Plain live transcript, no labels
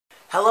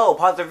Hello,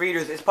 Positive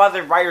Readers. It's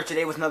Positive Writer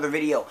today with another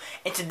video.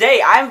 And today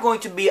I'm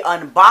going to be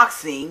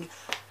unboxing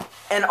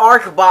an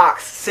ARC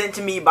box sent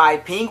to me by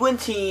Penguin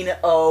Teen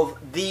of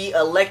The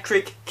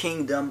Electric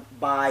Kingdom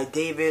by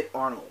David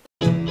Arnold.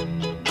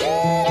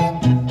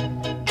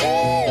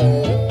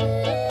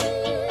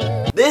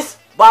 This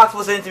box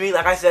was sent to me,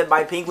 like I said,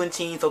 by Penguin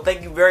Teen, so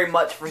thank you very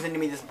much for sending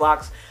me this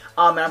box.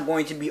 And I'm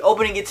going to be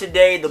opening it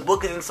today. The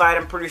book is inside,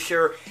 I'm pretty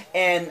sure,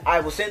 and I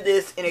will send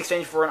this in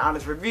exchange for an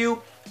honest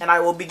review, and I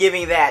will be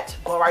giving that.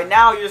 But right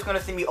now, you're just going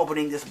to see me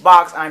opening this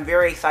box, and I'm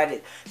very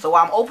excited. So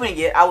while I'm opening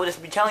it, I will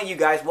just be telling you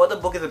guys what the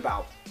book is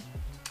about,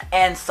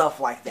 and stuff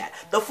like that.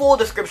 The full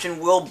description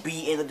will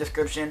be in the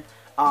description,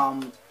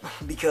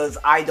 because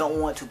I don't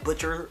want to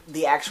butcher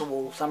the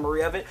actual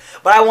summary of it,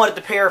 but I wanted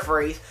to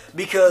paraphrase,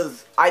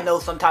 because I know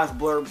sometimes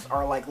blurbs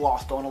are like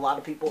lost on a lot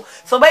of people.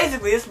 So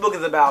basically, this book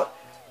is about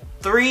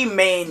three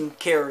main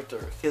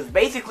characters. Because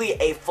basically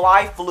a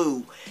fly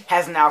flu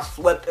has now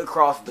swept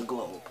across the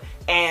globe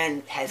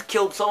and has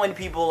killed so many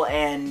people,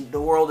 and the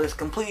world is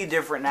completely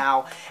different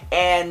now.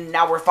 And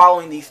now we're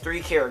following these three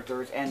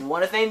characters, and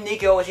one is named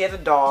Nico, and she has a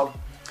dog,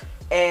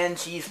 and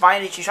she's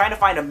trying to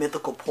find a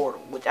mythical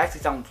portal, which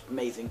actually sounds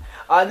amazing.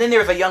 Then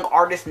there's a young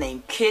artist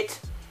named Kit,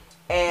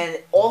 and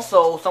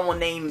also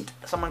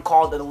someone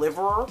called the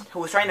Deliverer,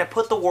 who is trying to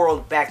put the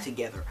world back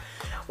together.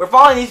 We're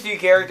following these three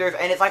characters,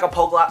 and it's like a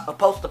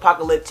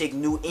post-apocalyptic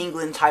New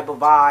England type of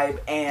vibe,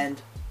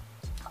 and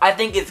I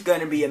think it's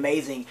going to be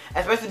amazing,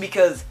 especially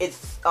because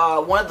it's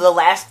one of the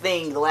last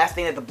thing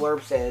that the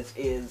blurb says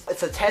is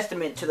it's a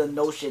testament to the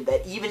notion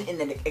that even in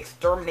an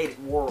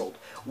exterminated world,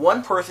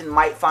 one person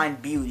might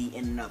find beauty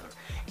in another.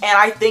 And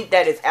I think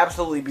that is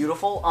absolutely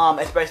beautiful,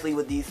 especially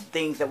with these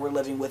things that we're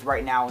living with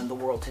right now in the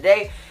world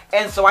today.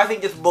 And so I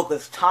think this book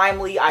is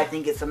timely, I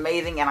think it's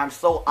amazing, and I'm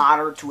so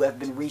honored to have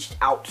been reached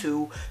out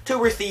to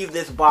receive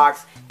this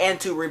box and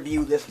to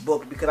review this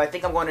book, because I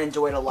think I'm going to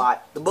enjoy it a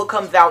lot. The book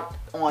comes out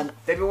on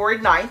February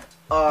 9th,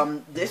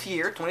 this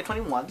year,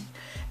 2021,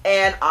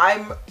 and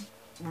I'm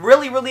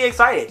really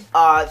excited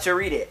to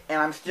read it. And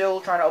I'm still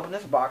trying to open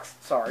this box,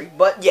 sorry.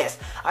 But yes,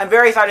 I'm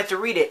very excited to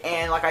read it,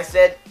 and like I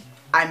said,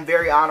 I'm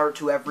very honored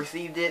to have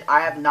received it.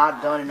 I have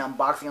not done an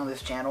unboxing on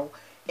this channel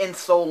in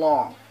so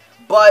long.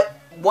 But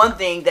one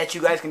thing that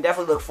you guys can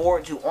definitely look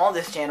forward to on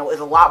this channel is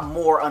a lot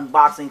more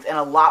unboxings and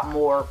a lot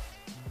more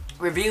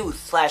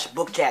reviews /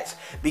 book chats,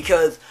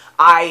 because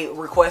I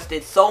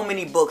requested so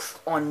many books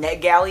on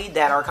NetGalley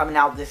that are coming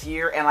out this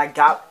year, and I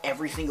got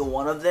every single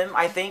one of them,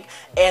 I think.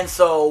 And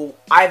so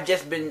I'm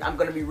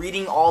going to be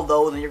reading all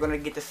those, and you're going to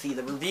get to see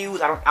the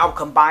reviews. I'll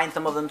combine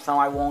some of them, some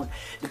I won't.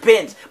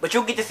 Depends. But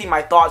you'll get to see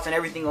my thoughts and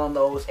everything on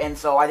those. And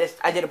so I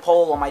did a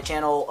poll on my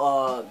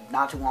channel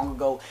not too long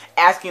ago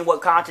asking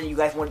what content you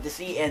guys wanted to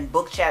see, and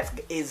book chats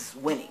is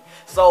winning.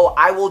 So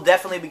I will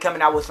definitely be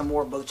coming out with some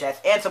more book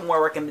chats and some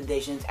more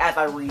recommendations as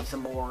I read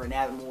some more and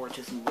add more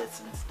to some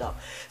lists and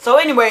stuff. So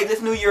anyway,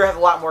 this new year has a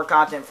lot more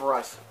content for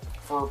us,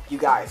 for you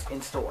guys,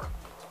 in store.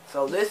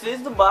 So this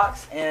is the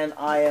box, and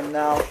I am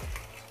now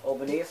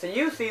opening it. So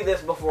you see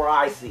this before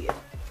I see it.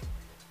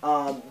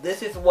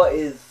 This is what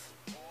is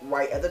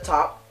right at the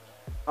top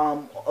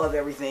of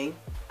everything.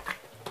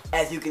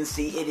 As you can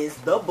see, it is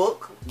the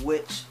book,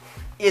 which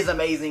is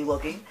amazing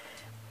looking.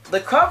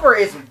 The cover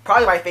is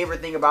probably my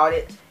favorite thing about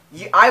it.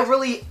 I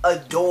really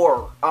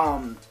adore,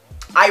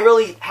 I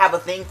really have a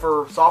thing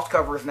for soft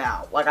covers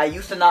now. Like, I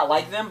used to not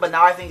like them, but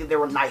now I think that they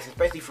were nice,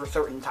 especially for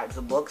certain types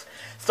of books.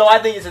 So I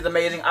think this is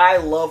amazing. I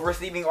love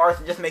receiving art.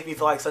 It just makes me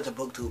feel like such a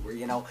booktuber,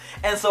 you know.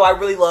 And so I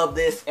really love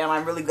this, and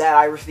I'm really glad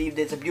I received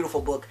it. It's a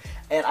beautiful book,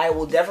 and I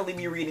will definitely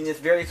be reading this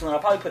very soon. I'll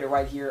probably put it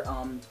right here.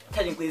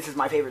 Technically, this is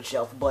my favorite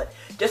shelf, but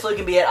just so it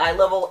can be at eye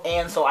level,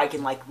 and so I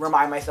can, like,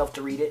 remind myself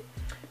to read it.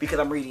 Because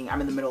I'm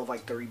in the middle of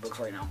like 30 books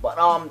right now. But,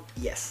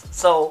 yes.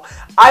 So,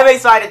 I'm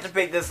excited to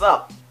pick this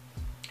up.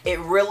 It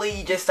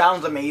really just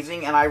sounds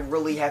amazing, and I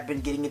really have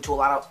been getting into a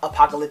lot of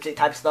apocalyptic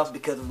type stuff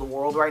because of the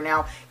world right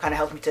now. Kind of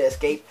helps me to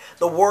escape.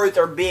 The words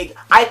are big.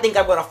 I think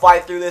I'm going to fly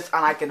through this,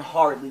 and I can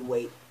hardly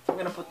wait. So I'm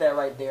going to put that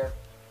right there.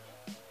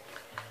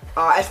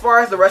 As far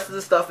as the rest of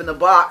the stuff in the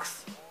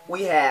box,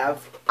 we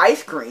have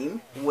ice cream,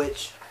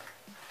 which...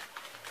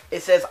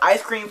 It says,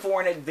 ice cream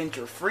for an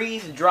adventure,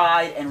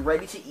 freeze-dried and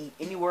ready to eat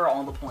anywhere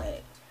on the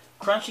planet.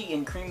 Crunchy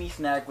and creamy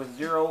snack with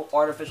 0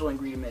 artificial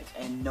ingredients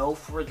and no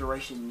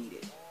refrigeration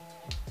needed.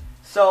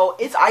 So,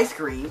 it's ice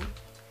cream.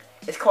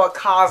 It's called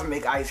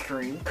Cosmic Ice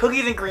Cream.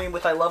 Cookies and cream,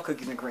 which I love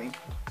cookies and cream.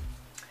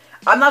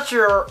 I'm not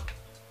sure,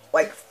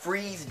 like,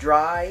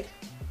 freeze-dried.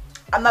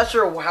 I'm not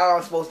sure how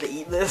I'm supposed to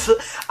eat this.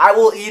 I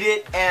will eat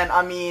it, and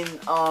I mean,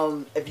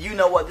 if you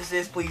know what this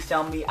is, please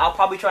tell me. I'll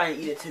probably try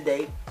and eat it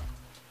today.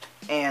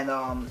 And,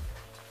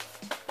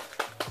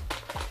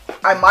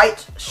 I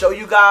might show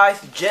you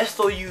guys just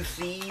so you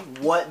see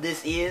what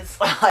this is.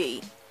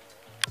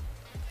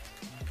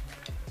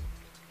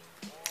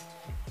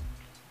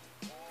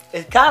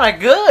 It's kind of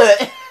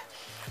good.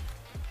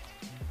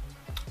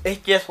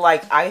 It's just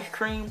like ice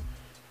cream,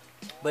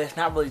 but it's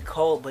not really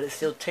cold, but it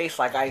still tastes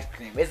like ice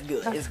cream. It's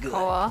good. It's good.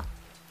 Cool.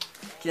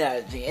 Get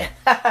out of jail.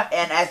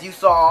 And as you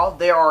saw,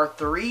 there are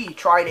 3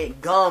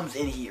 Trident gums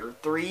in here.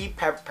 3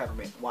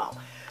 peppermint. Wow.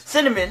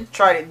 Cinnamon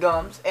Trident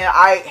gums. And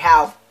I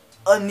have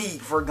a need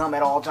for gum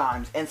at all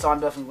times. And so I'm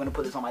definitely going to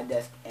put this on my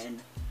desk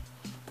and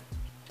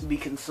be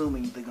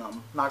consuming the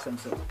gum. Not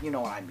consume. You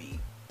know what I mean.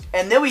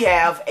 And then we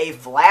have a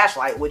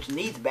flashlight, which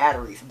needs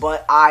batteries.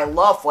 But I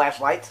love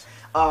flashlights.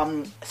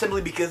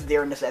 Simply because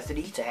they're a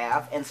necessity to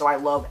have. And so I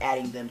love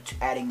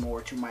adding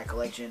more to my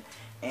collection.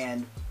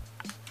 And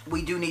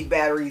we do need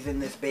batteries in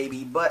this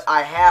baby, but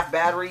I have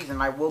batteries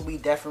and I will be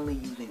definitely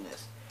using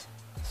this.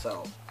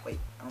 So, wait,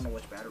 I don't know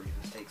which batteries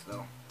this takes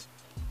though.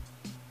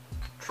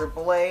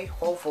 AAA?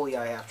 Hopefully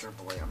I have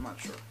AAA, I'm not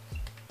sure.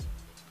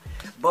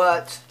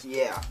 But,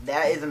 yeah,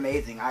 that is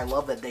amazing. I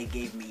love that they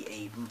gave me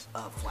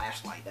a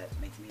flashlight. That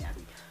makes me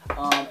happy.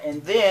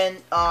 And then,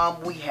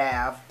 we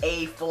have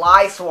a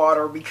fly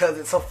swatter because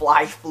it's a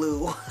fly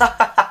flu.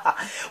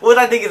 Which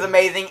I think is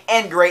amazing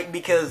and great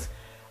because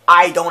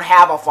I don't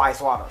have a fly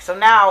swatter. So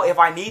now, if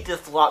I need to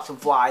swat some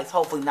flies,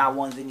 hopefully not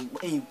ones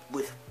any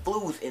with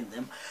flues in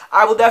them,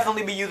 I will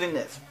definitely be using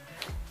this.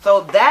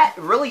 So that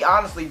really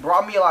honestly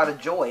brought me a lot of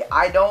joy.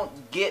 I don't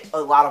get a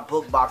lot of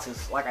book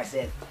boxes, like I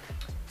said,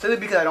 simply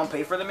because I don't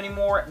pay for them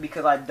anymore,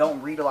 because I don't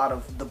read a lot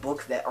of the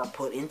books that are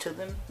put into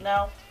them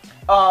now.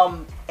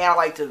 And I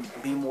like to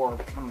be more,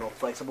 I don't know,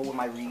 flexible with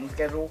my reading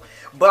schedule.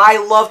 But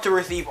I love to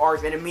receive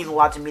art, and it means a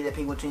lot to me that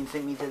Penguin Team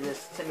sent me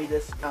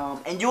this.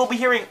 And you will be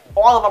hearing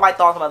all of my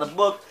thoughts about the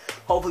book.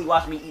 Hopefully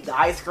watch me eat the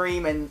ice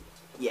cream, and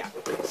yeah.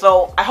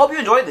 So, I hope you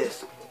enjoyed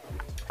this.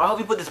 I hope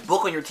you put this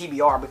book on your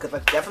TBR, because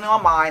it's definitely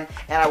on mine,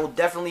 and I will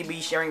definitely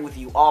be sharing with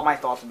you all my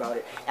thoughts about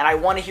it. And I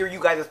want to hear you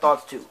guys'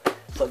 thoughts too.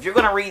 So if you're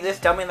going to read this,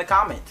 tell me in the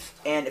comments.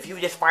 And if you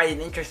just find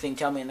it interesting,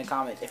 tell me in the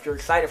comments. If you're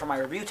excited for my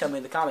review, tell me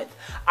in the comments.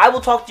 I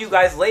will talk to you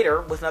guys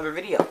later with another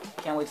video.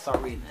 Can't wait to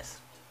start reading this.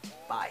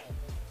 Bye.